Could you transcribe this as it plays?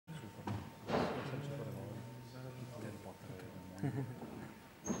Yeah?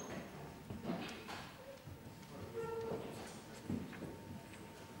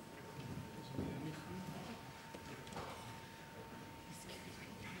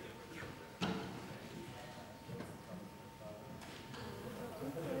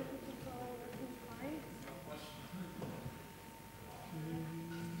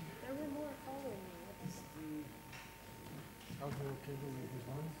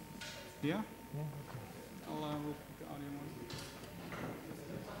 Yeah, okay. We'll put the audio on.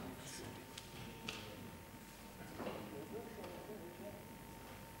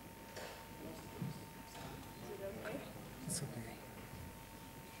 It's okay.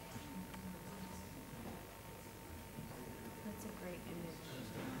 That's a great image.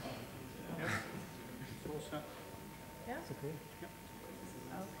 Yep. Full set. Yeah? It's okay. Okay.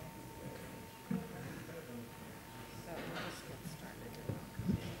 So we'll just get started.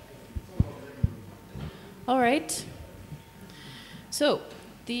 All right. So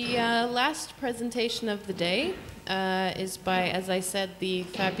the last presentation of the day is by, as I said, the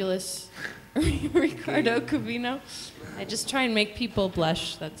fabulous Riccardo Covino. I just try and make people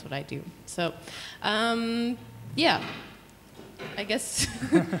blush. That's what I do. So, yeah, I guess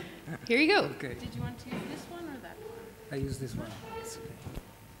here you go. Okay. Did you want to use this one or that one? I use this one. It's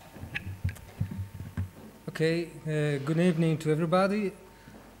okay. Okay, good evening to everybody.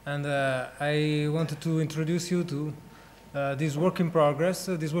 And I wanted to introduce you to this work in progress.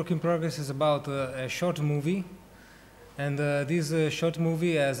 This work in progress is about a short movie. And this short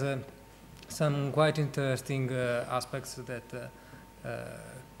movie has some quite interesting aspects that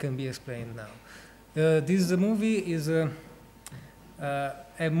can be explained now. This movie is a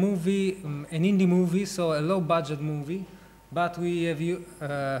movie, an indie movie, so a low-budget movie, but we have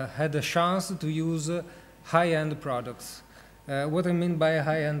had a chance to use high-end products. What I mean by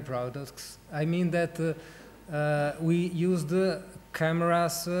high-end products, I mean that we used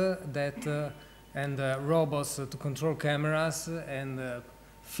cameras and robots to control cameras and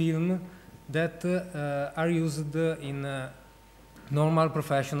film that are used in normal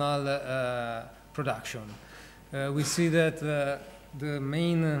professional production. We see that the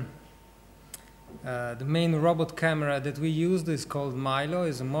main robot camera that we used is called Milo,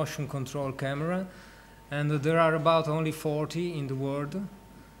 is a motion control camera, and there are about only 40 in the world,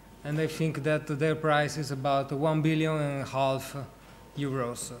 and I think that their price is about 1.5 billion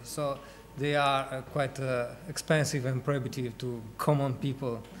euros. So they are quite expensive and prohibitive to common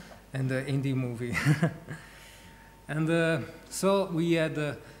people and the indie movie. And so we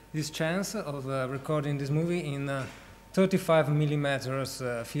had this chance of recording this movie in 35 millimeters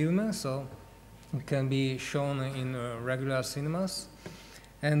film, so it can be shown in regular cinemas.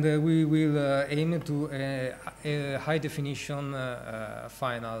 And we will aim to a high definition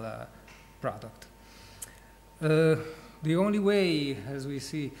final product. The only way, as we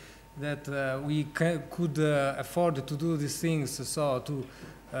see, that we could afford to do these things, so to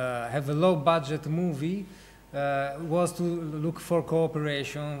have a low-budget movie, was to look for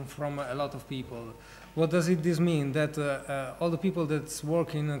cooperation from a lot of people. What does this mean? That all the people that's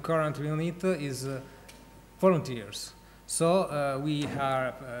working currently on it is volunteers. So we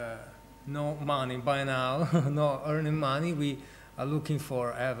have no money by now, no earning money. We are looking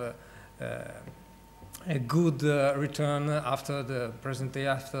for have a good return after the presentation,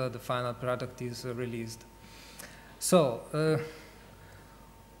 after the final product is released. So,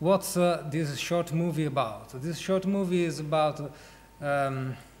 what's this short movie about? This short movie is about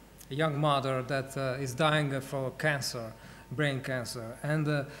a young mother that is dying for cancer, brain cancer,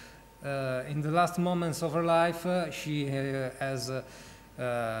 and in the last moments of her life, she has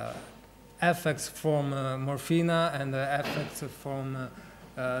effects from morphina and effects from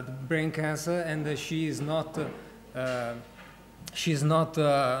the brain cancer, and she is not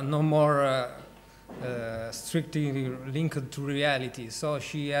no more strictly linked to reality. So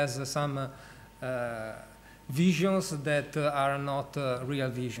she has some visions that are not real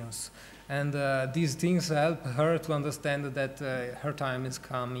visions. And these things help her to understand that her time is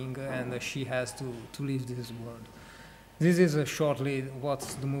coming and she has to leave this world. This is shortly what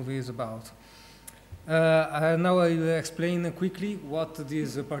the movie is about. Now I will explain quickly what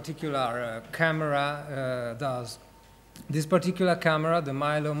this particular camera does. This particular camera, the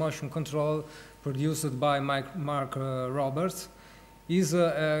Milo motion control, produced by Mark Roberts, is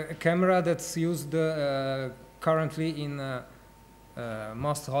a camera that's used currently in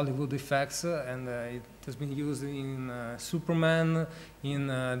most Hollywood effects, and it has been used in Superman, in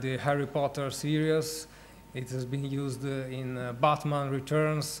the Harry Potter series. It has been used in Batman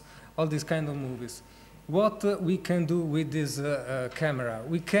Returns, all these kind of movies. What we can do with this camera?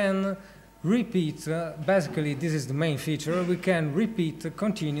 We can repeat, basically this is the main feature, we can repeat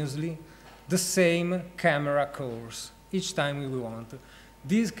continuously the same camera course each time we want.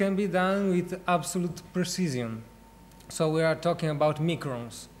 This can be done with absolute precision. So we are talking about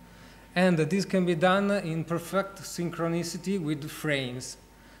microns. And this can be done in perfect synchronicity with frames.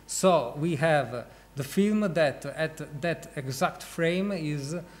 So we have the film that at that exact frame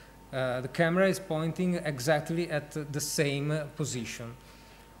is, the camera is pointing exactly at the same position.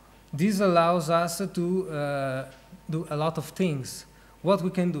 This allows us to do a lot of things. What we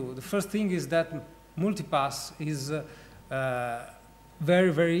can do? The first thing is that multipass is very,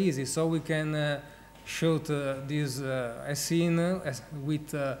 very easy. So we can shoot this a scene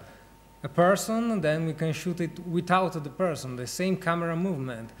with a person, then we can shoot it without the person, the same camera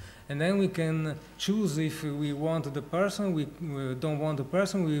movement. And then we can choose if we want the person, we don't want the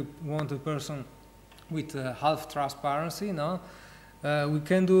person, we want the person with half transparency, no? We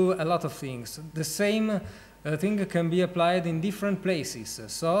can do a lot of things. The same thing can be applied in different places.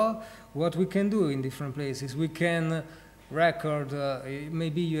 So what we can do in different places, we can record,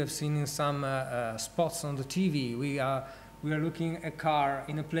 maybe you have seen in some spots on the TV, we are looking at a car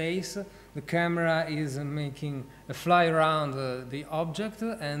in a place, the camera is making a fly around the object,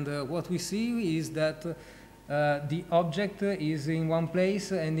 and what we see is that the object is in one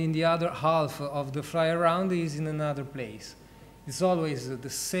place and in the other half of the fly around is in another place. It's always the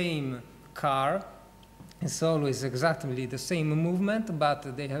same car, it's always exactly the same movement,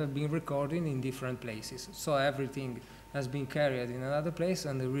 but they have been recorded in different places. So everything has been carried in another place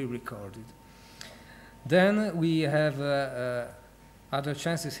and re-recorded. Then we have other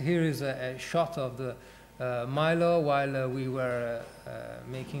chances. Here is a shot of the Milo while we were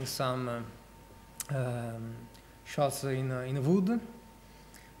making some shots in wood.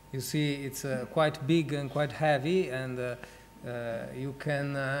 You see it's quite big and quite heavy, and you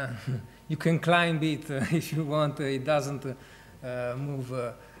can you can climb it if you want. It doesn't move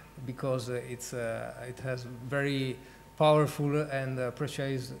because it has very powerful and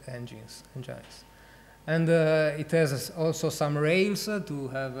precise engines. And it has also some rails to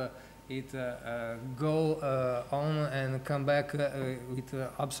have it go on and come back with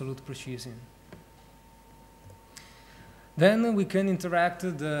absolute precision. Then we can interact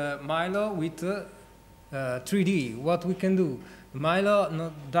the Milo with 3D. What we can do?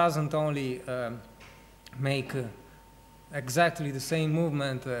 Milo doesn't only make exactly the same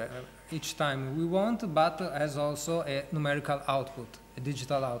movement each time we want, but has also a numerical output, a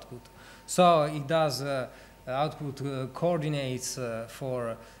digital output. So it does output coordinates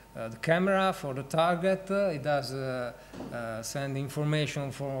for the camera, for the target. It does send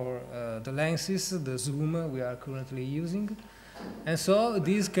information for the lenses, the zoom we are currently using. And so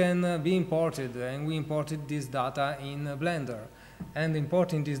this can be imported, and we imported this data in Blender. And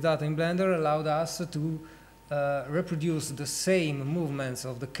importing this data in Blender allowed us to reproduce the same movements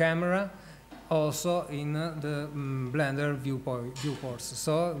of the camera also in the Blender viewports.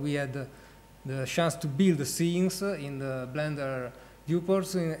 So we had the chance to build the scenes in the Blender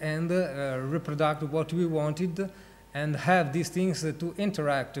viewports and reproduce what we wanted and have these things to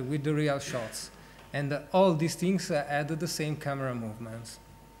interact with the real shots. And all these things add the same camera movements.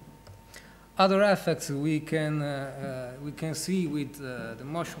 Other effects we can see with the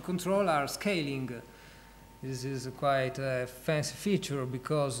motion control are scaling. This is quite a fancy feature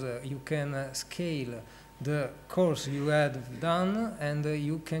because you can scale the course you had done, and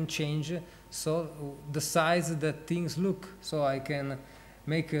you can change so the size that things look. So I can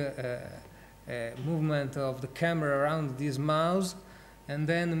make a movement of the camera around this mouse and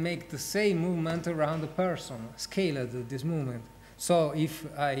then make the same movement around the person, scale this movement. So if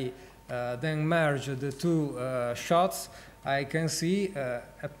I then merge the two shots, I can see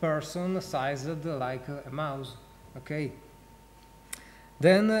a person sized like a mouse, okay?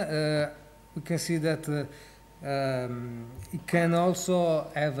 Then we can see that it can also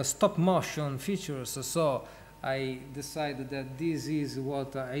have stop motion features. So I decided that this is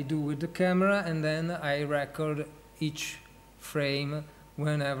what I do with the camera, and then I record each frame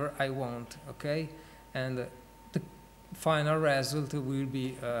whenever I want, okay? And the final result will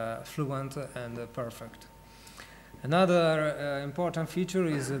be fluent and perfect. Another important feature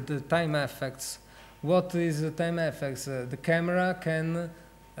is the time effects. What is the time effects? The camera can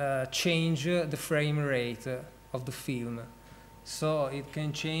change the frame rate of the film. So it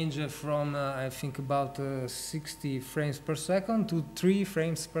can change from, I think, about 60 frames per second to 3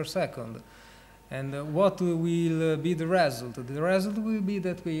 frames per second. And what will be the result? The result will be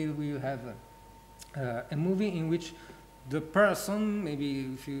that we will have a movie in which the person, maybe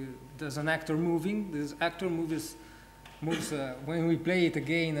if there's an actor moving, this actor moves moves, when we play it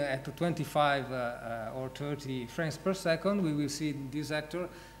again at 25 or 30 frames per second, we will see this actor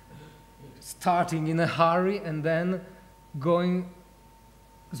starting in a hurry and then going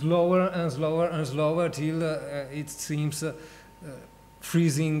slower and slower and slower till it seems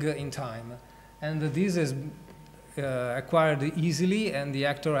freezing in time. And this is acquired easily, and the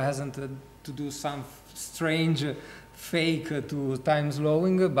actor hasn't to do some strange fake to time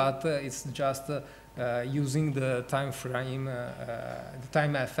slowing, but it's just using the time frame, the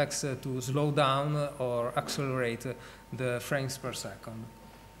time effects to slow down or accelerate the frames per second.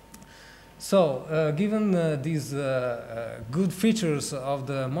 So, given these good features of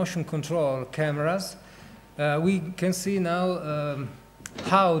the motion control cameras, we can see now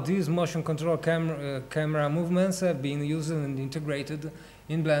how these motion control camera movements have been used and integrated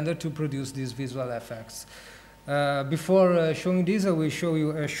in Blender to produce these visual effects. Before showing this, I will show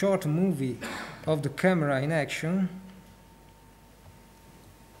you a short movie of the camera in action.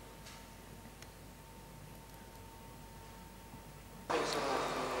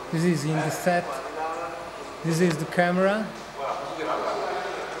 This is in the set. This is the camera.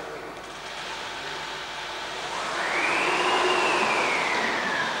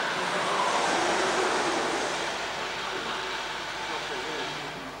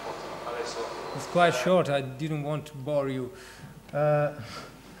 It's quite short, I didn't want to bore you.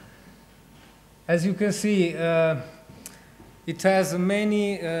 As you can see, it has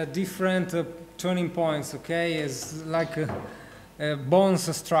many different turning points, okay? It's like a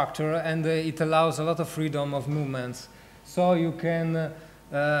bones structure, and it allows a lot of freedom of movements. So you can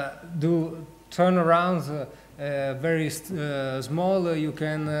do turnarounds very small. You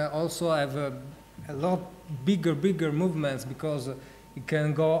can also have a lot bigger movements because it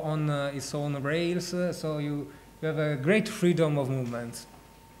can go on its own rails, so you have a great freedom of movement.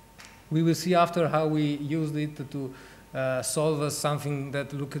 We will see after how we used it to solve something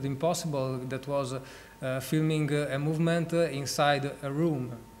that looked impossible, that was filming a movement inside a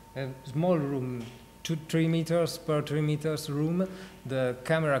room, a small room, 3 meters per 3 meters room. The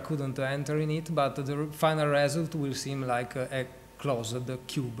camera couldn't enter in it, but the final result will seem like a closed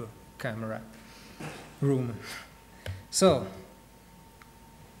cube camera room. So,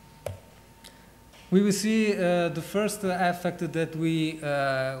 we will see the first effect that we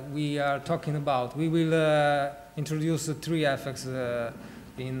are talking about. We will introduce 3 effects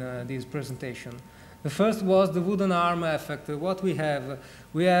in this presentation. The first was the wooden arm effect. What we have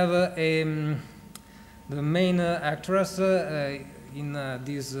the main actress in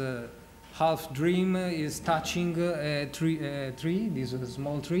this half dream is touching a tree, this is a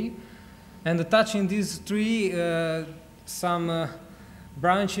small tree, and touching this tree, some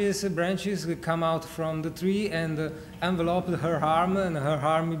branches come out from the tree and envelop her arm, and her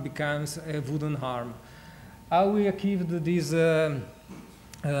arm becomes a wooden arm. How we achieved this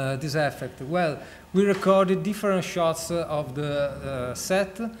effect? Well, we recorded different shots of the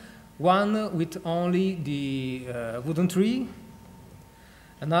set, one with only the wooden tree,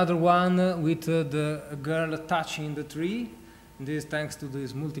 another one with the girl touching the tree, this thanks to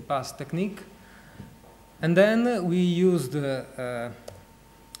this multipass technique, and then we used the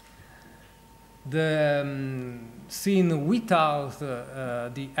scene without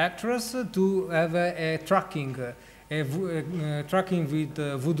the actress to have a tracking with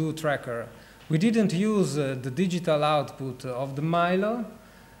Voodoo Tracker. We didn't use the digital output of the Milo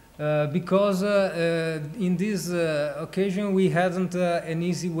because in this occasion we hadn't an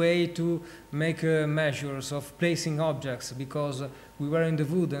easy way to make measures of placing objects because we were in the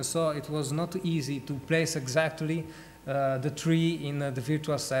wood, and so it was not easy to place exactly the tree in the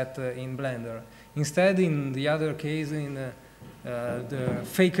virtual set in Blender. Instead, in the other case, in the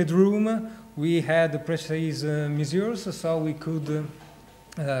faked room, we had precise measures, so we could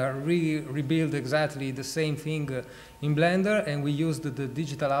rebuild exactly the same thing in Blender, and we used the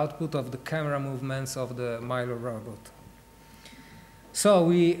digital output of the camera movements of the Milo robot. So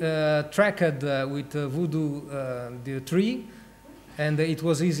we tracked with Voodoo the tree, and it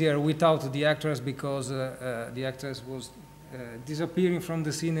was easier without the actress because the actress was disappearing from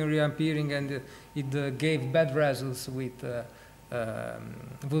the scene and reappearing, and it gave bad results with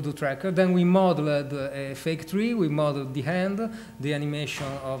Voodoo Tracker. Then we modeled a fake tree, we modeled the hand, the animation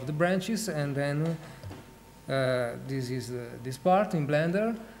of the branches, and then this is this part in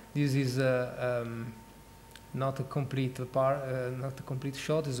Blender. This is not a complete part, not a complete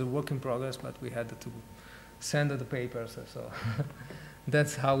shot. It's a work in progress, but we had to send the papers, so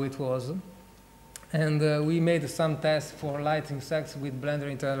that's how it was. And we made some tests for lighting sets with Blender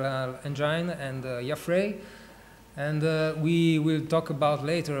Internal Engine and Yafrey. And we will talk about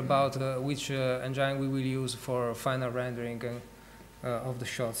later about which engine we will use for final rendering of the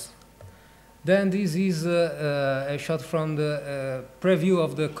shots. Then this is a shot from the preview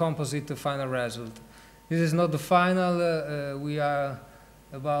of the composite final result. This is not the final, we are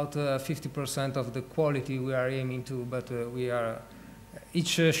about 50% of the quality we are aiming to, but we are,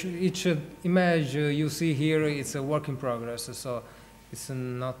 each image you see here, it's a work in progress, so it's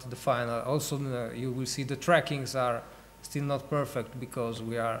not the final. Also, you will see the trackings are still not perfect because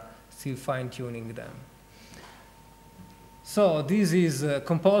we are still fine-tuning them. So this is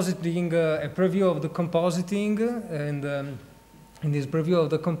compositing, a preview of the compositing, and in this preview of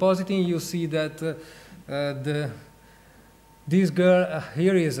the compositing you see that this girl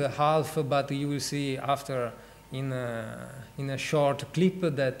here is a half, but you will see after in a short clip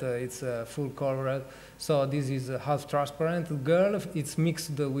that it's full colored. So this is a half transparent girl. It's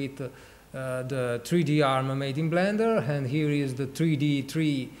mixed with the 3D arm made in Blender, and here is the 3D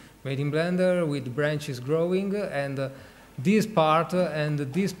tree made in Blender with branches growing, and this part and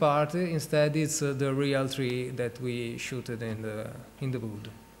this part instead it's the real tree that we shooted in the wood.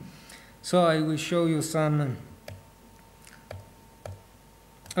 So I will show you some.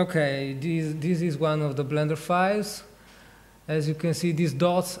 Okay, this is one of the Blender files. As you can see, these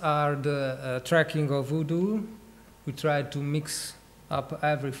dots are the tracking of Voodoo. We tried to mix up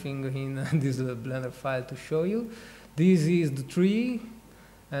everything in this Blender file to show you. This is the tree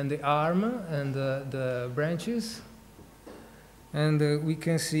and the arm and the branches. And we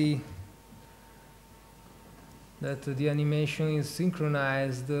can see that the animation is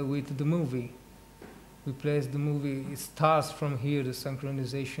synchronized with the movie. We place the movie, it starts from here, the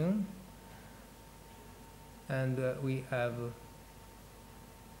synchronization. And we have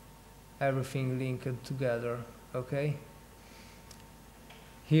everything linked together, okay?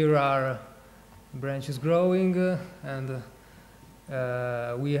 Here are branches growing, and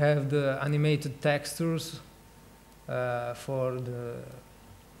we have the animated textures for the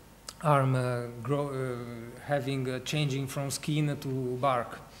arm changing from skin to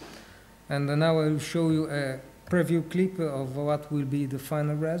bark. And now I will show you a preview clip of what will be the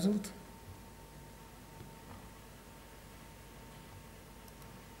final result.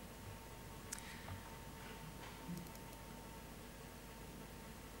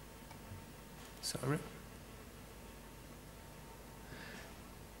 Sorry.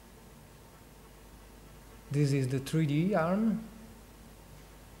 This is the 3D arm.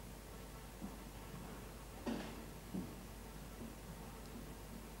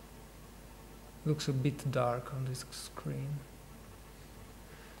 Looks a bit dark on this screen.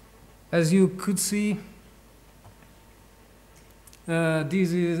 As you could see,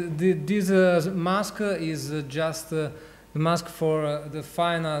 this mask is just the mask for the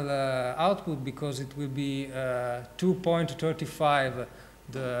final output, because it will be 2.35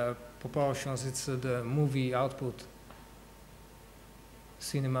 the proportions. It's the movie output,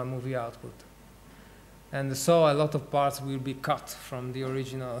 cinema movie output. And so a lot of parts will be cut from the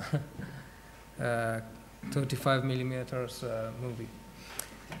original 35 millimeters movie.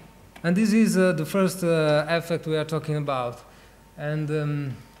 And this is the first effect we are talking about. And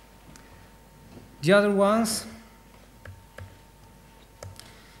the other ones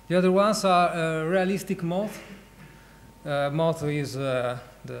are realistic moth. Moth is the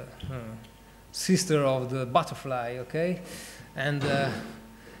sister of the butterfly, okay? And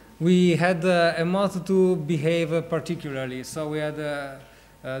we had a moth to behave particularly. So we had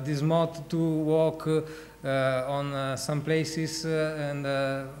this moth to walk on some places and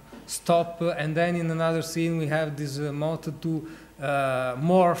stop, and then in another scene we have this moth to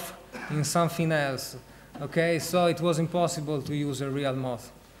morph in something else. Okay, so it was impossible to use a real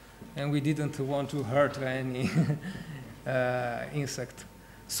moth, and we didn't want to hurt any insect.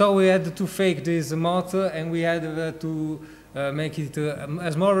 So we had to fake this moth, and we had to make it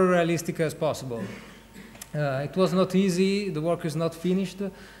as more realistic as possible. It was not easy, the work is not finished.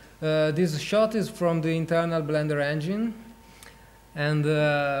 This shot is from the internal Blender engine, and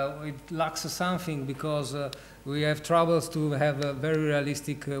it lacks something because we have troubles to have very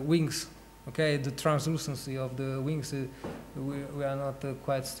realistic wings. Okay, the translucency of the wings, we are not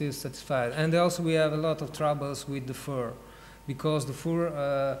quite still satisfied. And also we have a lot of troubles with the fur, because the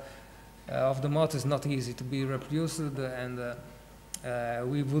fur of the moth is not easy to be reproduced, and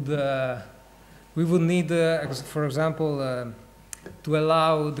we would need, for example, to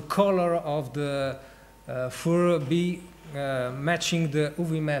allow the color of the fur be matching the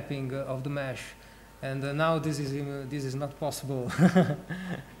UV mapping of the mesh, and now this is not possible.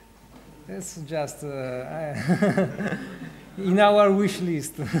 It's just in our wish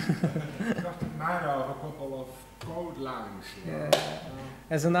list. Just Milo have a couple of code lines. Yeah.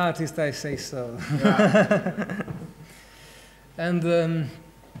 As an artist, I say so. Yeah. And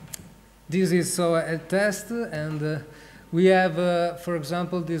this is so a test, and we have, for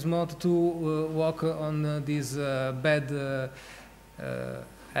example, this mod to walk on this bed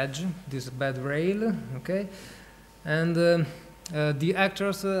edge, this bed rail, okay? And the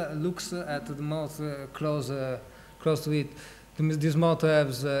actors looks at the mod close to it. This mod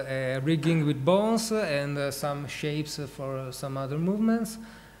has a rigging with bones and some shapes for some other movements,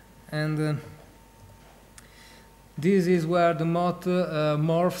 and this is where the mod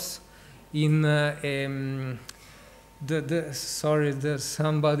morphs in sorry, there's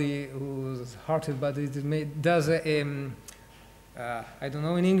somebody who's hurted, but it does I don't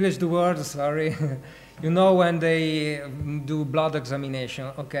know in English the word, sorry. You know when they do blood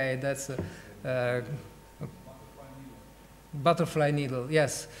examination, okay, that's butterfly needle,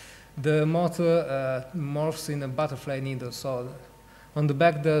 yes. The mod morphs in a butterfly needle, so on the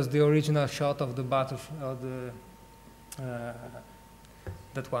back there's the original shot of the butterfly,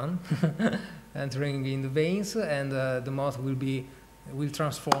 that one, entering in the veins, and the moth will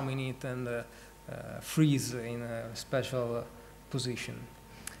transform in it and freeze in a special position.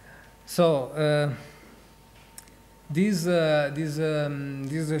 So this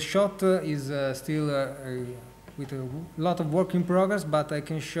shot is still with a lot of work in progress, but I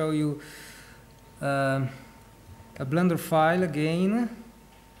can show you a Blender file again.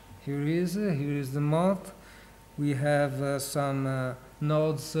 Here is the moth. We have some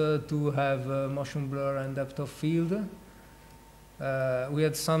nodes to have motion blur and depth of field. We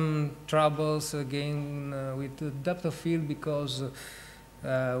had some troubles again with the depth of field because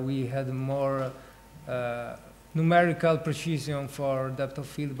we had more numerical precision for depth of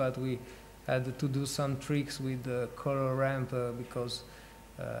field, but we had to do some tricks with the color ramp because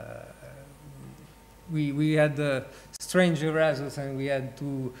we had strange results, and we had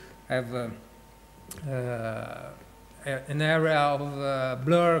to have an area of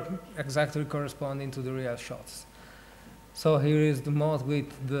blur exactly corresponding to the real shots. So here is the mod with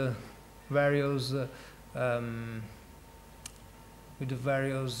the various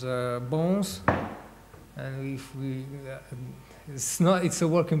bones, and if we it's a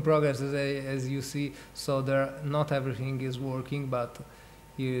work in progress as you see. So not everything is working, but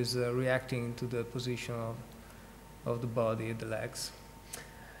here is reacting to the position of the body, the legs.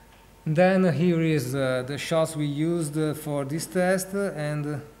 Then here is the shots we used for this test,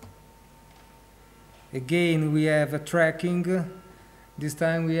 and again we have a tracking. This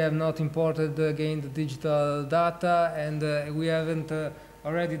time we have not imported again the digital data, and we haven't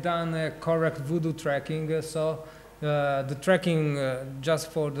already done a correct voodoo tracking, so the tracking just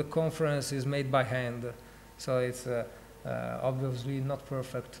for the conference is made by hand, so it's obviously not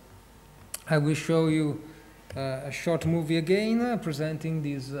perfect. I will show you a short movie again presenting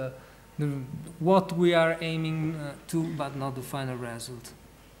this what we are aiming to, but not the final result.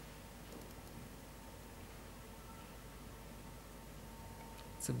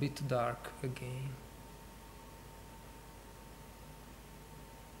 It's a bit dark again.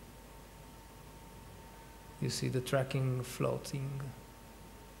 You see the tracking floating.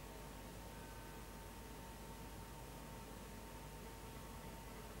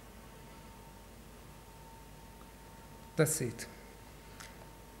 That's it.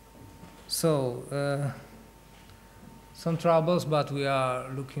 So, some troubles, but we are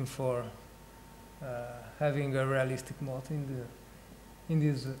looking for having a realistic mod in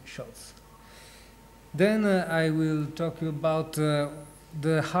these shots. Then I will talk about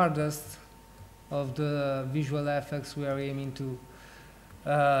the hardest of the visual effects we are aiming to.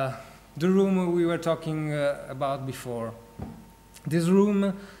 The room we were talking about before. This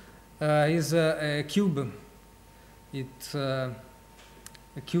room is a cube. It's a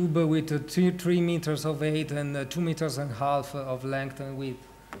cube with 3 meters of height and 2.5 meters of length and width.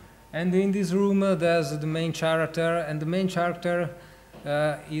 And in this room there's the main character, and the main character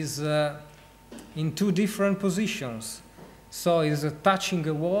is in 2 different positions. So it's touching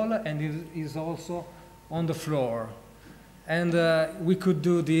a wall, and it is also on the floor. And we could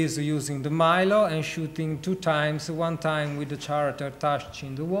do this using the Milo and shooting 2 times, one time with the character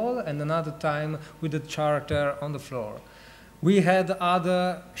touching the wall and another time with the character on the floor. We had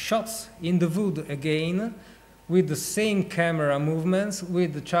other shots in the wood again with the same camera movements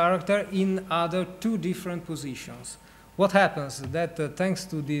with the character in other 2 different positions. What happens that thanks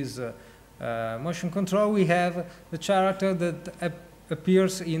to this motion control, we have the character that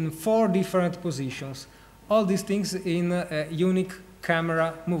appears in 4 different positions. All these things in a unique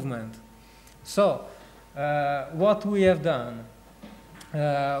camera movement. So what we have done.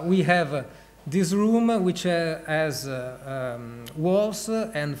 We have this room which has walls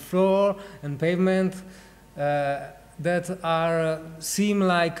and floor and pavement that seem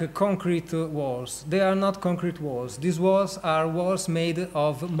like concrete walls. They are not concrete walls. These walls are walls made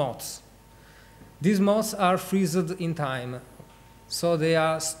of moths. These moths are freezed in time, so they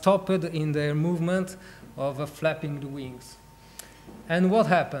are stopped in their movement of flapping the wings. And what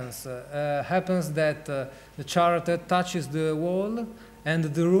happens? Happens that the character touches the wall and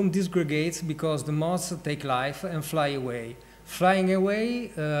the room disgregates because the moths take life and fly away. Flying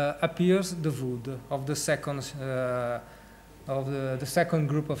away appears the wood of the second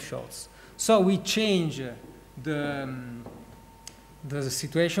group of shots. So we change the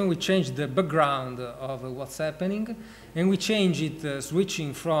situation, we change the background of what's happening, and we change it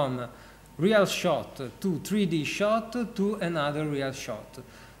switching from real shot to 3D shot to another real shot.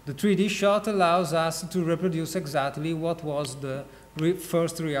 The 3D shot allows us to reproduce exactly what was the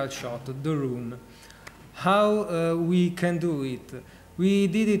first real shot, the room. How we can do it? We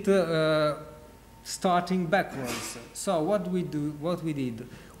did it starting backwards. So what we did,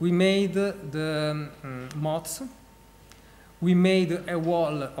 we made the moths. We made a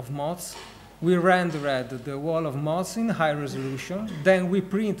wall of moths. We rendered the wall of moths in high resolution. Then we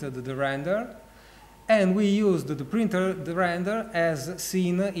printed the render, and we used the render as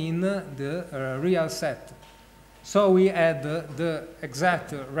seen in the real set. So we had the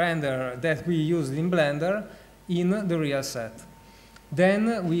exact render that we used in Blender in the real set.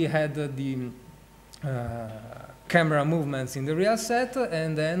 Then we had the camera movements in the real set,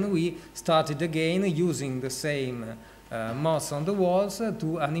 and then we started again using the same moths on the walls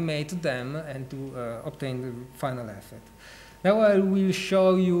to animate them and to obtain the final effect. Now I will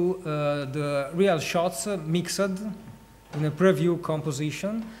show you the real shots mixed in a preview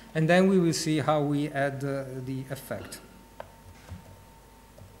composition, and then we will see how we add the effect.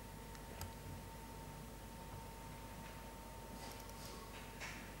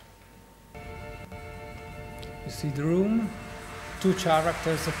 You see the room, two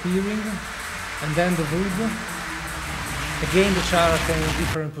characters appearing, and then the wood. Again the character in a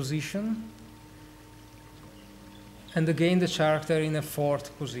different position, and again the character in a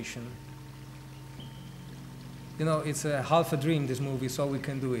fourth position. You know, it's a half a dream, this movie, so we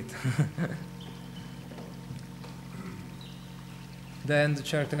can do it. Then the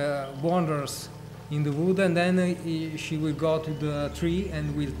character wanders in the wood, and then she will go to the tree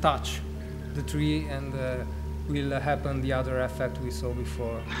and will touch the tree, and will happen the other effect we saw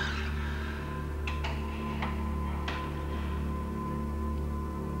before.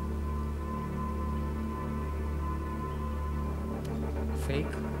 Fake.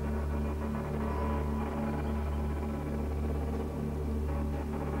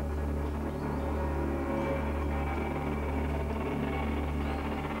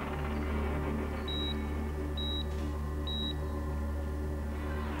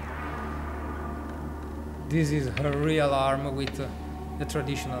 This is her real arm with the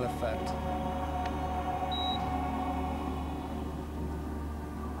traditional effect.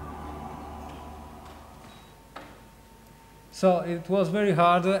 So it was very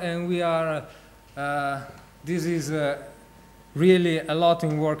hard, and we are, this is really a lot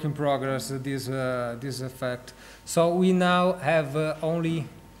in work in progress, this effect. So we now have only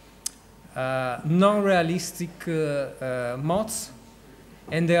non-realistic moths,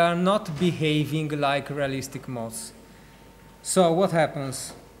 and they are not behaving like realistic moths. So what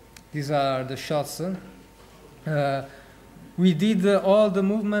happens? These are the shots. We did all the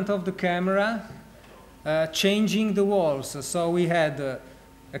movement of the camera, changing the walls. So we had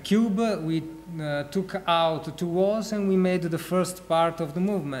a cube, we took out two walls, and we made the first part of the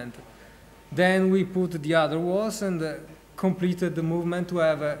movement. Then we put the other walls and completed the movement to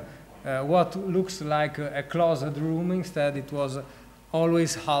have what looks like a closed room. Instead, it was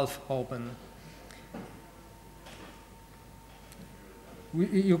always half open.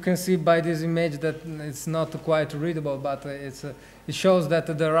 You can see by this image that it's not quite readable, but it shows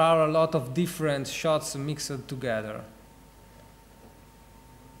that there are a lot of different shots mixed together.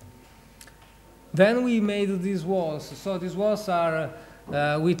 Then we made these walls. So these walls are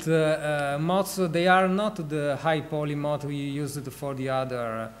with moths. They are not the high poly moth we used for the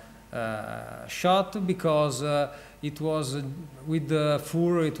other shot, because it was with the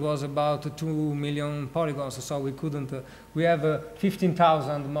fur, it was about 2 million polygons, so we couldn't, we have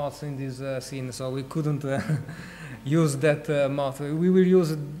 15,000 moths in this scene, so we couldn't use that moth. We will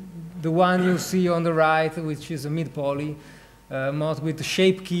use the one you see on the right, which is a mid-poly moth with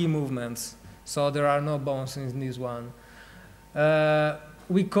shape key movements, so there are no bones in this one.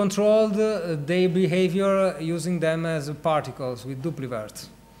 we controlled their behavior using them as particles with dupliverts.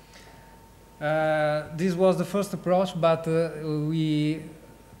 This was the first approach, but we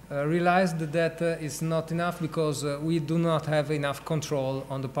realized that it's not enough because we do not have enough control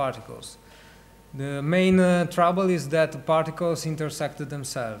on the particles. The main trouble is that particles intersect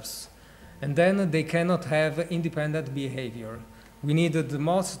themselves, and then they cannot have independent behavior. We needed the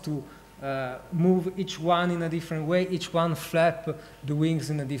moths to move each one in a different way, each one flap the wings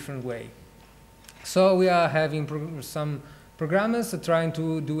in a different way. So we are having some programmers trying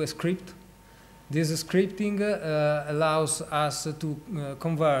to do a script. This scripting allows us to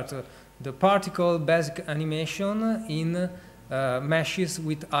convert the particle basic animation in meshes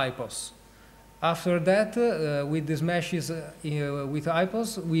with hypos. After that, with these meshes with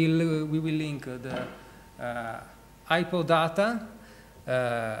hypos, we will link the hypo data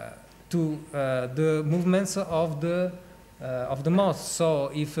to the movements of the moth. So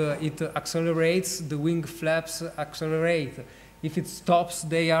if it accelerates, the wing flaps accelerate. If it stops,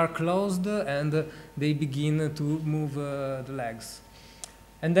 they are closed and they begin to move the legs.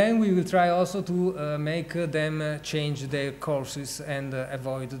 And then we will try also to make them change their courses and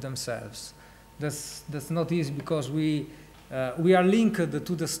avoid themselves. That's not easy because we are linked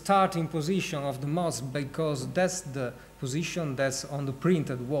to the starting position of the moths because that's the position that's on the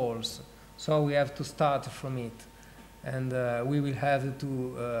printed walls. So we have to start from it. And we will have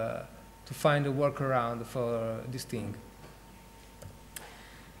to find a workaround for this thing.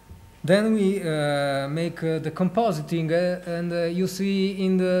 Then we make the compositing, and you see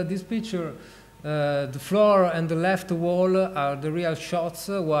in this picture the floor and the left wall are the real shots,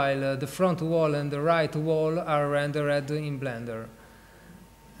 while the front wall and the right wall are rendered in Blender.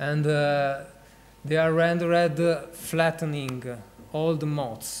 And they are rendered flattening all the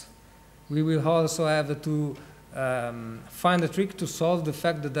moths. We will also have to find a trick to solve the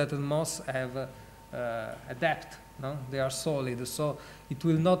fact that the moths have a depth. No? They are solid, so it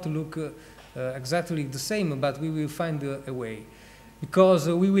will not look exactly the same, but we will find a way. Because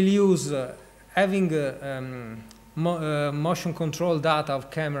we will use, having motion control data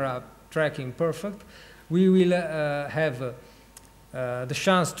of camera tracking perfect, we will have the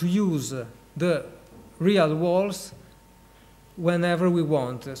chance to use the real walls whenever we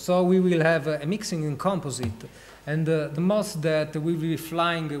want. So we will have a mixing in composite, and the moths that will be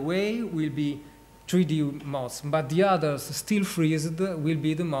flying away will be 3D moths, but the others still freezed will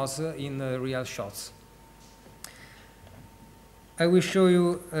be the moths in real shots. I will show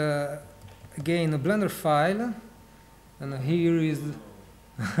you again a Blender file, and here is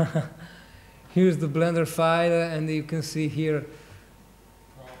here's the Blender file, and you can see here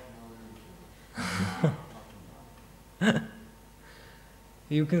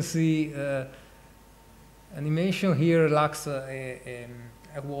you can see animation here lacks a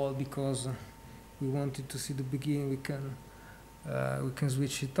wall because we wanted to see the beginning. We can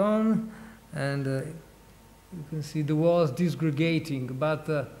switch it on, and you can see the walls disgregating, but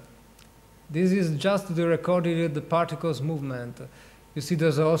this is just the recorded the particles movement. You see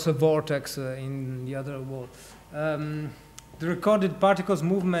there's also a vortex in the other wall. The recorded particles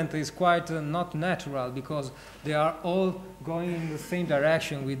movement is quite not natural because they are all going in the same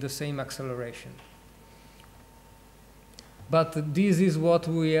direction with the same acceleration. But this is what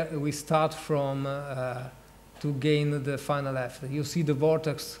we start from to gain the final effect. You see the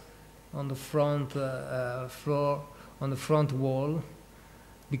vortex on the front floor, on the front wall,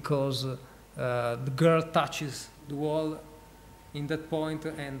 because the girl touches the wall in that point,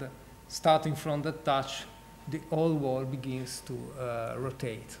 and starting from that touch, the whole wall begins to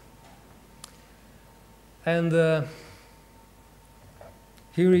rotate. And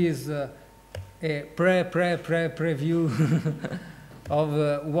here is a preview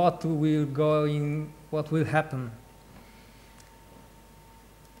of what will happen.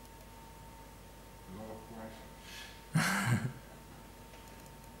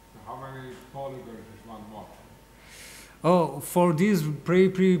 How many polygons is one moth? Oh, for this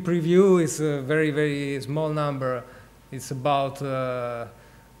preview, it's a very, very small number. It's about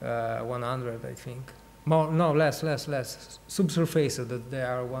 100, I think. More, no, less. Subsurface, that they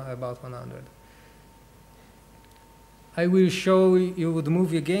are about 100. I will show you the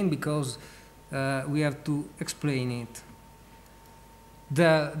movie again because we have to explain it.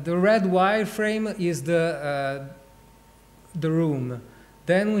 The red wireframe is the room.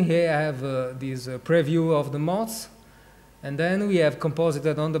 Then we have this preview of the moths, and then we have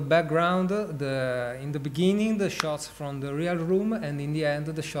composited on the background in the beginning the shots from the real room, and in the end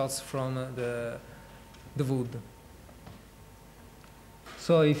the shots from the wood.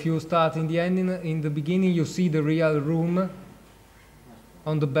 So if you start in the beginning you see the real room,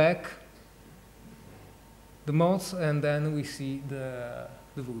 on the back, the moths, and then we see the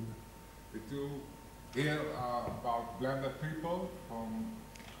wood. Did you hear about Blender people from?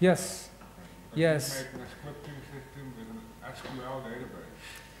 Yes. Yes. Making a scripting system with an SQL database.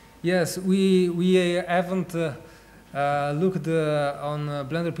 Yes, we haven't looked on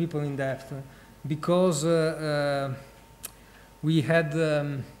Blender people in depth because we have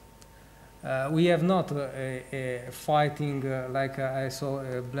not a fighting like I saw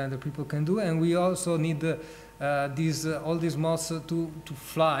Blender people can do, and we also need all these mods to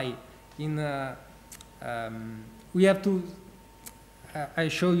fly. We have to. I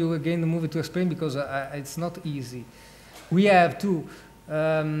show you again the movie to explain because it's not easy. We have to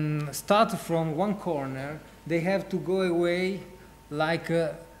start from one corner. They have to go away like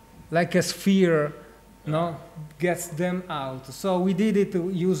a sphere, no, gets them out. So we did it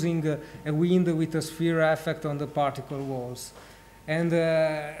using a wind with a sphere effect on the particle walls, and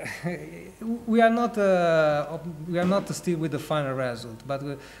we are not still with the final result. But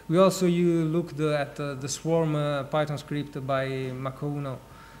we also looked at the swarm Python script by Covino,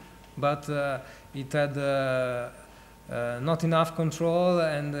 but it had not enough control,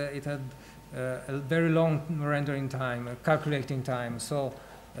 and it had a very long rendering time, calculating time. So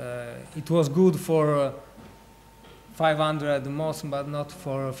it was good for 500 mods, but not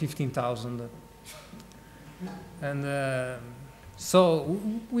for 15,000. And so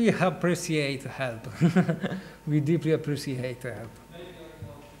we appreciate help. We deeply appreciate help.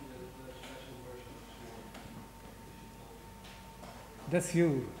 That's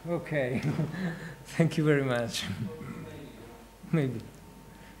you. Okay. Thank you very much. Maybe.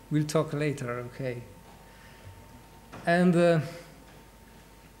 We'll talk later, okay. And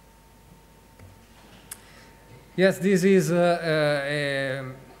yes, this is a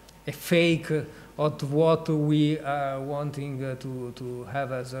fake of what we are wanting to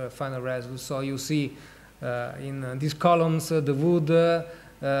have as a final result. So you see in these columns the wood, the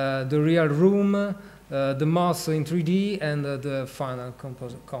real room, the moss in 3D, and the final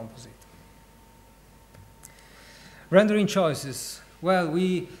composite. Rendering choices. Well,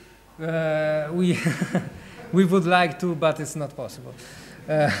 we we would like to, but it's not possible.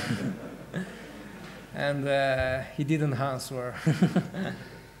 And he didn't answer.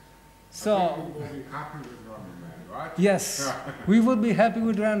 So we will be happy with RenderMan, right? yes, we would be happy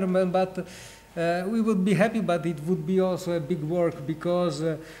with RenderMan, but we would be happy, but it would be also a big work because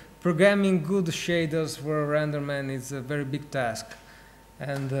programming good shaders for RenderMan is a very big task,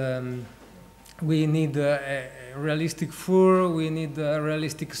 and we need a realistic fur, we need a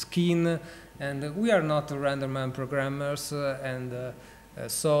realistic skin, and we are not RenderMan programmers, and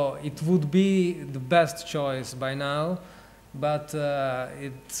so it would be the best choice by now, but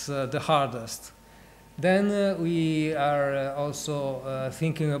it's the hardest. Then we are also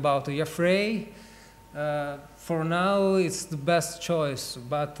thinking about the Yafray. For now, it's the best choice,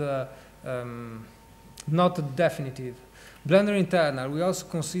 but not definitive. Blender Internal, we also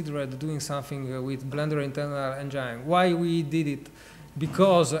considered doing something with Blender Internal Engine. Why we did it?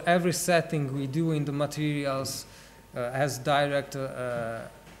 Because every setting we do in the materials has direct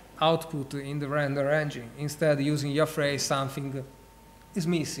output in the render engine. Instead, using Yafray, something is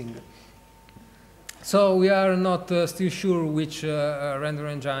missing. So we are not still sure which render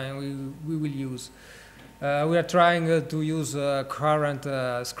engine we will use. We are trying to use current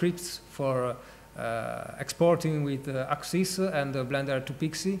scripts for exporting with Axis and Blender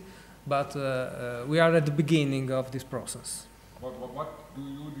 2Pixie, but we are at the beginning of this process. What do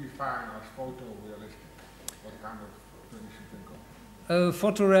you define as photorealistic? What kind of things you think of?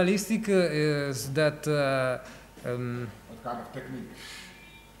 Photorealistic is that... what kind of techniques?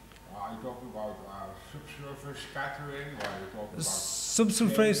 Are you talking about subsurface scattering, or are you talking about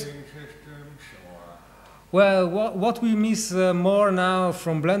subsurface shading systems? Well, what we miss more now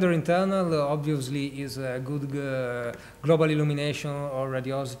from Blender Internal, obviously, is good global illumination or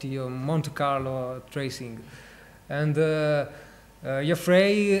radiosity or Monte Carlo tracing. And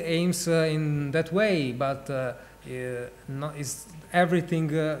Yafray aims in that way, but it's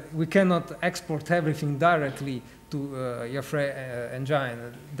everything, we cannot export everything directly to Yafray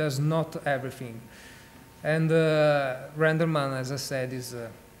engine. There's not everything. And RenderMan, as I said, is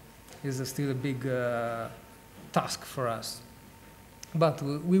still a big task for us, but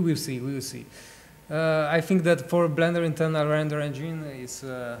we will see. We will see. I think that for Blender Internal Render Engine, it's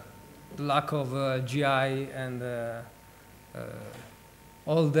the lack of GI and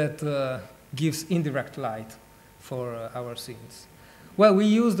all that gives indirect light for our scenes. Well, we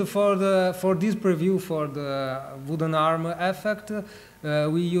used for this preview for the wooden arm effect,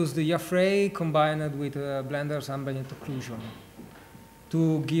 we used the Yafray combined with Blender's ambient occlusion.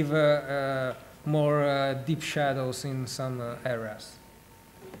 to give more deep shadows in some areas.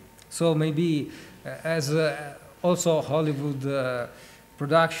 So maybe as also Hollywood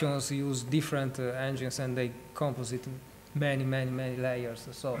productions use different engines and they composite many layers,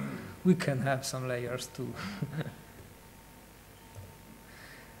 so we can have some layers too.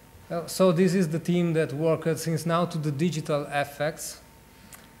 So this is the team that worked since now to the digital effects,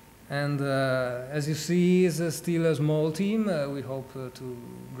 and as you see, it's still a small team. We hope to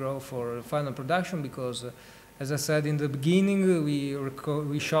grow for final production because as I said in the beginning,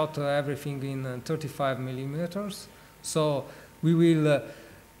 we shot everything in 35 millimeters, so we will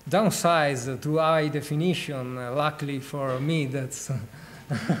downsize to high definition. Luckily for me, that's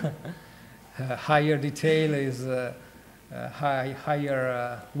higher detail is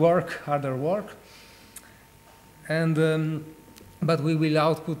higher work, harder work, and but we will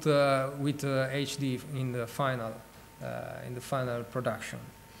output with HD in the final production.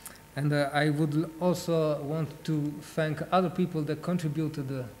 And I would also want to thank other people that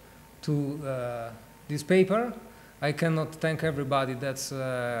contributed to this paper. I cannot thank everybody that's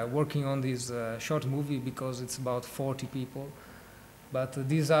working on this short movie because it's about 40 people. But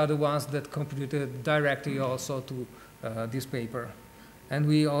these are the ones that contributed directly also to this paper. And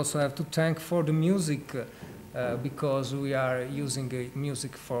we also have to thank for the music because we are using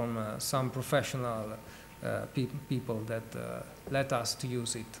music from some professional people that let us to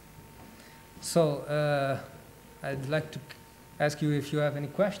use it. So I'd like to ask you if you have any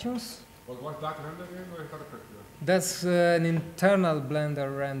questions. What was that rendering or is that a picture? That's an internal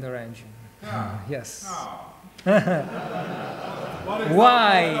Blender render engine. Yeah. Yes. No. What is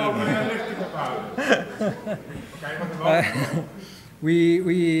Why? so realistic about it? Okay, what about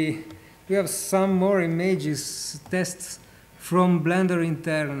We have some more images tests from Blender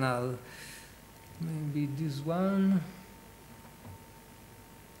internal. Maybe this one.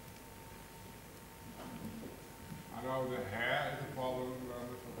 I know the hair is a problem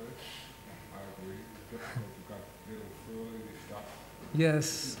for this. I agree. It's difficult to cut little furry stuff. Yes.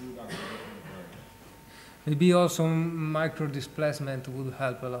 You do that in a different way. Maybe also micro displacement would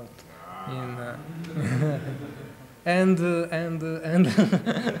help a lot. In, and I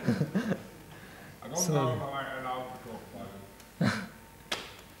don't So- know how I allowed to talk about it.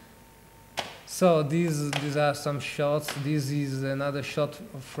 so these are some shots. This is another shot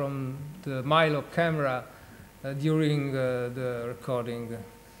from the Milo camera during the recording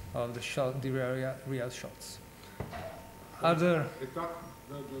of the shot, the real shots. Other, Is that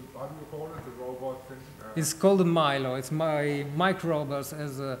the how do you call it, the robot thing? it's called Milo. It's my micro robots.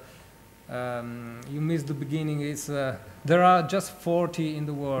 As you missed the beginning. It's there are just 40 in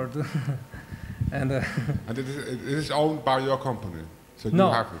the world, and And it is owned by your company, so No,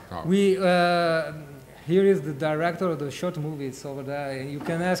 you have it now. we here is the director of the short movie. It's over there. You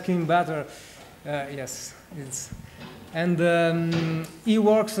can ask him better. Yes, it's and he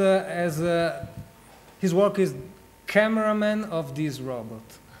works as his work is cameraman of this robot.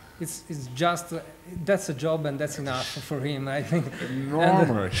 It's just that's a job and that's enough for him, I think.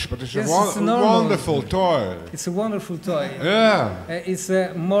 Enormous, but it's Yes, a it's enormous. wonderful toy. It's a wonderful toy. Yeah. It's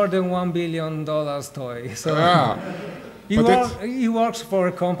a more than $1 billion toy. So Yeah. he works for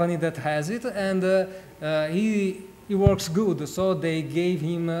a company that has it, and he works good. So they gave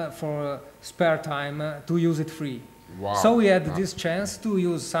him for spare time to use it free. Wow. So we had this chance to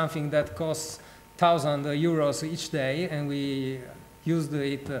use something that costs 1,000 euros each day, and we used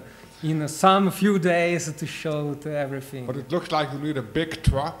it in some few days to show to everything. But it looks like you need a big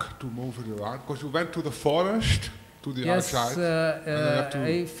truck to move it around, because you went to the forest, to the Yes, outside. and you have to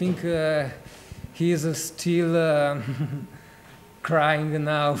I think he is still crying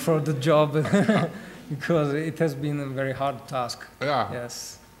now for the job because it has been a very hard task. Yeah.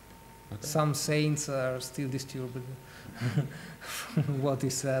 Yes, Okay. some saints are still disturbed from what he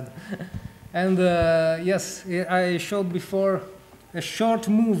said. And yes, I showed before a short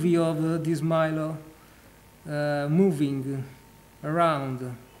movie of this Milo moving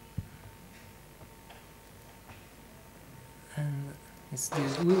around. And it's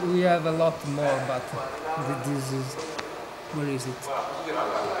this. We have a lot more, but this is. Where is it?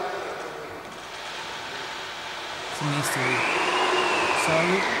 It's a mystery.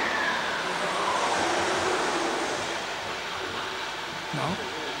 Sorry. No?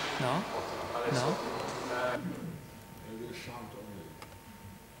 No? No? Maybe a sound only.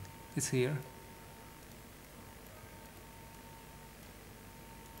 It's here.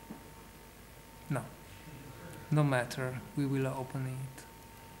 No. No matter. We will open it.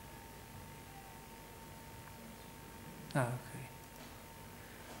 Ah, okay.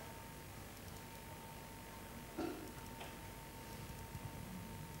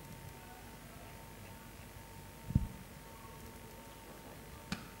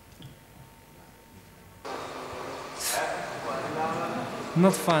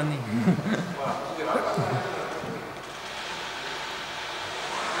 not funny.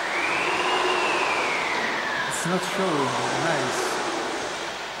 It's not showing. Nice.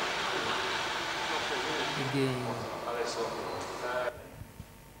 Again.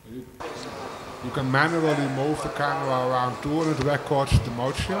 You can manually move the camera around too, and it records the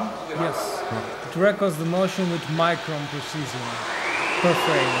motion. Yes. It records the motion with micron precision per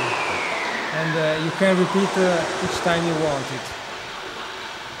frame. And you can repeat each time you want it.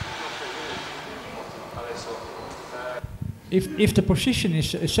 If the position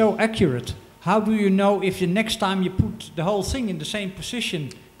is so accurate, how do you know if the next time you put the whole thing in the same position?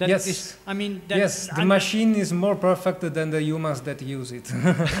 That Yes. is, I mean, Yes, the machine is more perfect than the humans that use it.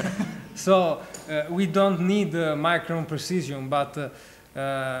 So we don't need micron precision, but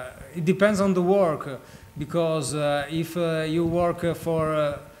it depends on the work. Because if you work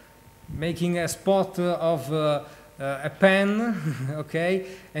for making a spot of a pen, okay,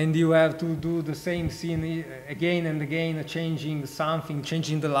 and you have to do the same scene again and again, changing something,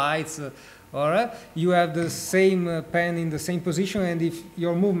 changing the lights, or you have the same pen in the same position, and if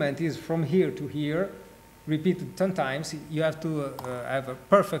your movement is from here to here, repeated 10 times, you have to have a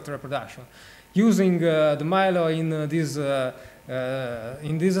perfect reproduction. Using the Milo in this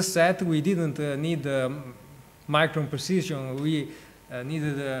set, we didn't need micron precision, we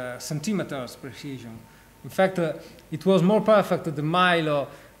needed centimeters precision. In fact, it was more perfect, the Milo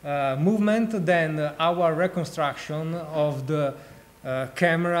movement, than our reconstruction of the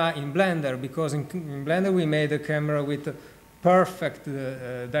camera in Blender, because in Blender we made a camera with perfect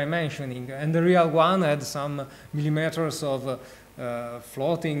dimensioning, and the real one had some millimeters of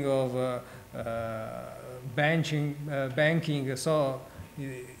floating, of banking, so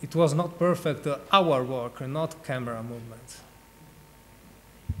it was not perfect, our work, not camera movements.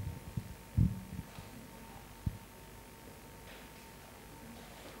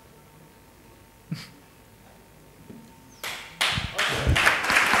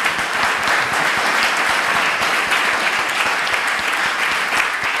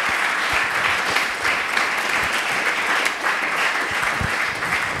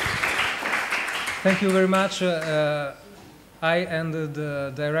 Thank you very much. I and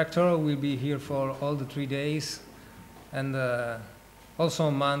the director will be here for all the 3 days, and also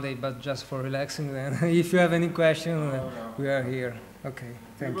on Monday, but just for relaxing. And if you have any question, we are here. Okay,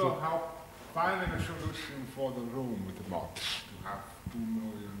 thank you. We will help finding a solution for the room with the mods, to have 2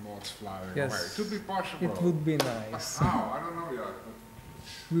 million mods flying away. It should be possible. It would be nice. How? I don't know yet. But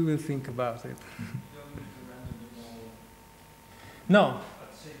We will think about it. No.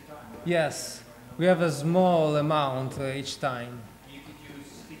 Yes. We have a small amount each time. You could use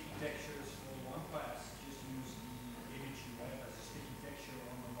sticky textures for one pass, just use the image you have as a sticky texture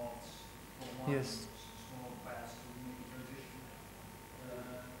on the mods for one Yes. small pass to make a transition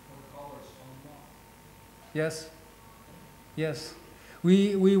for the colors on the mod. Yes. Yes.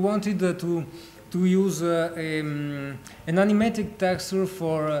 We wanted to use an animated texture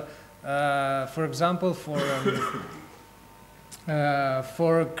for example,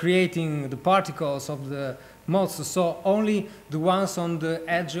 for creating the particles of the mods, so only the ones on the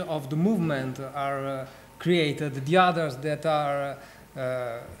edge of the movement are created. The others that are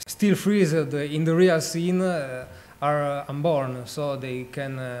still freezed in the real scene are unborn, so they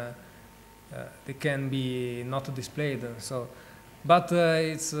can be not displayed. So, but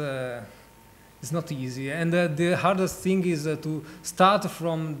it's not easy, and the hardest thing is to start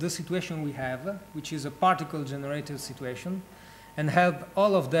from the situation we have, which is a particle generated situation, and have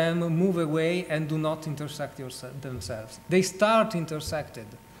all of them move away and do not intersect themselves. They start intersected.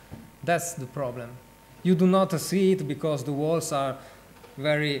 That's the problem. You do not see it because the walls are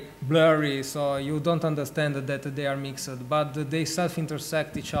very blurry, so you don't understand that they are mixed, but they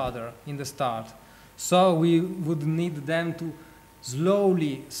self-intersect each other in the start. So we would need them to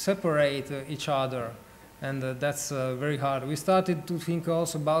slowly separate each other, and that's very hard. We started to think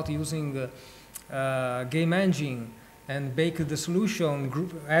also about using game engine and bake the solution,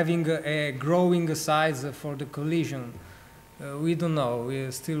 having a growing size for the collision. We don't know,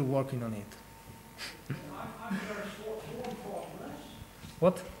 we're still working on it.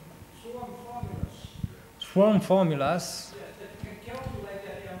 What? Swarm formulas. Swarm formulas? Yes, that can calculate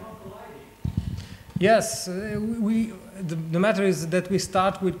that they are not colliding. Yes, the matter is that we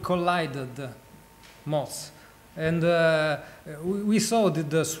start with collided mods. And we saw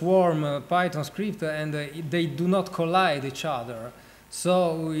the swarm Python script, and they do not collide each other.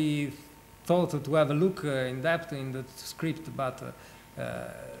 So we thought to have a look in depth in the script, but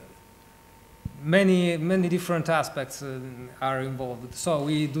many different aspects are involved. So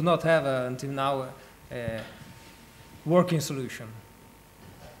we do not have until now a working solution.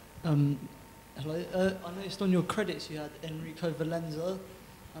 Hello. I noticed on your credits you had Enrico Valenza,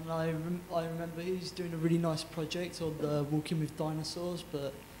 and I remember he's doing a really nice project on the Walking with Dinosaurs,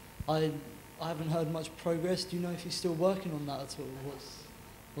 but I haven't heard much progress. Do you know if he's still working on that at all?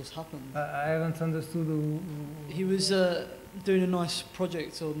 What's happened? I haven't understood. He was doing a nice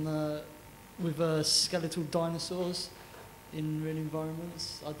project on with skeletal dinosaurs in real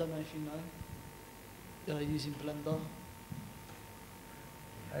environments. I don't know if you know. Using Blender.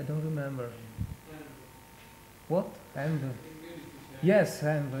 I don't remember. What? Enver. Yes,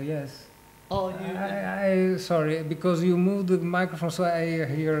 Enver, yes. Oh, I sorry, because you moved the microphone, so I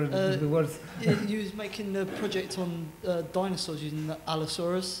hear the words. You was making a project on dinosaurs using the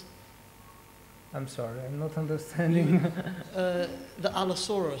Allosaurus. I'm sorry, I'm not understanding. The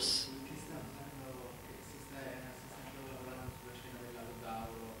Allosaurus.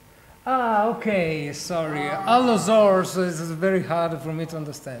 Ah, okay, sorry. Allosaurus is very hard for me to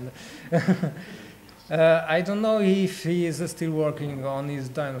understand. I don't know if he is still working on his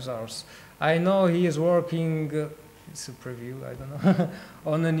dinosaurs. I know he is working, it's a preview, I don't know,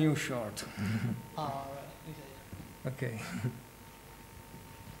 on a new short. Ah, right, Okay.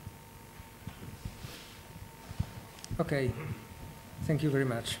 Okay, thank you very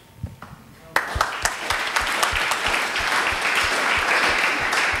much.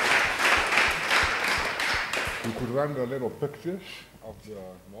 You could render little pictures of the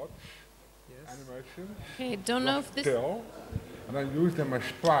mods, animation, Okay, don't know if this. still, and then use them as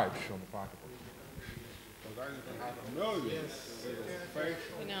sprites on the particles. So then you can have a million little faces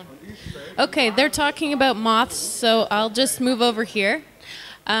I know. on each face. Okay, they're talking about moths, so I'll just move over here.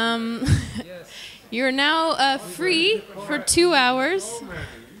 You're now free for 2 hours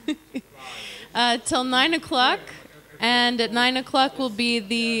till 9 o'clock. And at 9 o'clock will be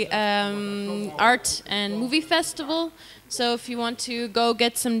the art and movie festival. So if you want to go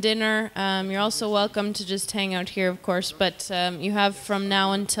get some dinner, you're also welcome to just hang out here, of course. But you have from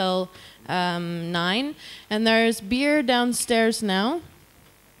now until 9. And there's beer downstairs now.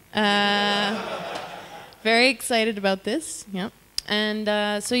 Very excited about this. Yeah. And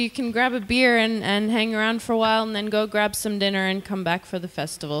so you can grab a beer and hang around for a while, and then go grab some dinner and come back for the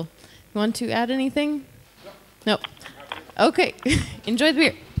festival. You want to add anything? No. Okay. Enjoy the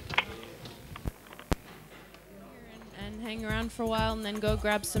beer. And hang around for a while, and then go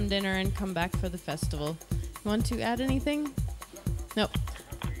grab some dinner and come back for the festival. You want to add anything? No.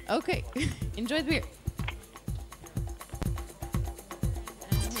 Okay. Enjoy the beer.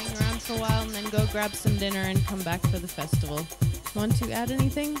 And hang around for a while, and then go grab some dinner and come back for the festival. You want to add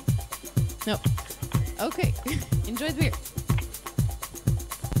anything? No. Okay. Enjoy the beer.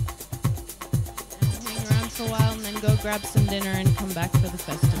 For a while, and then go grab some dinner and come back for the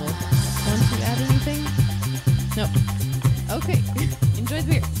festival. Want to add anything? No. Okay. Enjoy the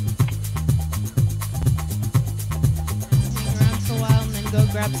beer. Hang around for a while, and then go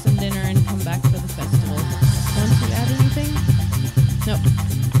grab some dinner and come back for the festival. Want to add anything? No.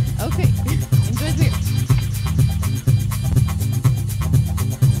 Okay. Enjoy the beer.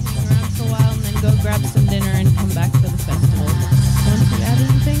 Hang around for a while, and then go grab some